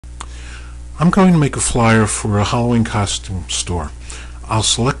I'm going to make a flyer for a Halloween costume store. I'll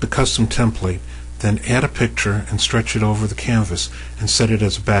select the custom template, then add a picture and stretch it over the canvas and set it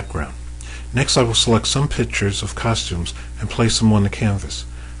as a background. Next, I will select some pictures of costumes and place them on the canvas.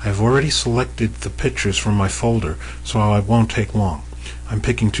 I have already selected the pictures from my folder, so it won't take long. I'm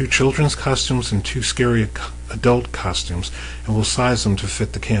picking 2 children's costumes and 2 scary adult costumes and will size them to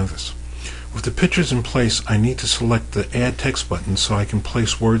fit the canvas. With the pictures in place, I need to select the Add Text button so I can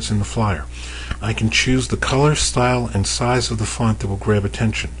place words in the flyer. I can choose the color, style, and size of the font that will grab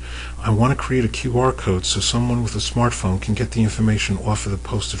attention. I want to create a QR code so someone with a smartphone can get the information off of the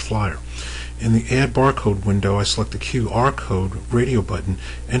posted flyer. In the Add Barcode window, I select the QR code radio button,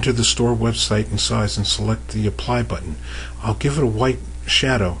 enter the store website and size, and select the Apply button. I'll give it a white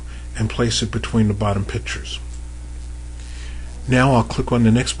shadow and place it between the bottom pictures. Now I'll click on the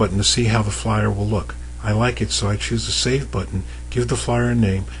next button to see how the flyer will look. I like it, so I choose the Save button, give the flyer a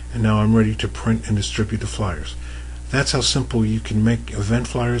name, and now I'm ready to print and distribute the flyers. That's how simple you can make event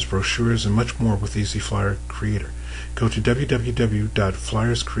flyers, brochures, and much more with Easy Flyer Creator. Go to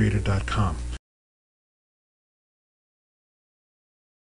www.flyerscreator.com.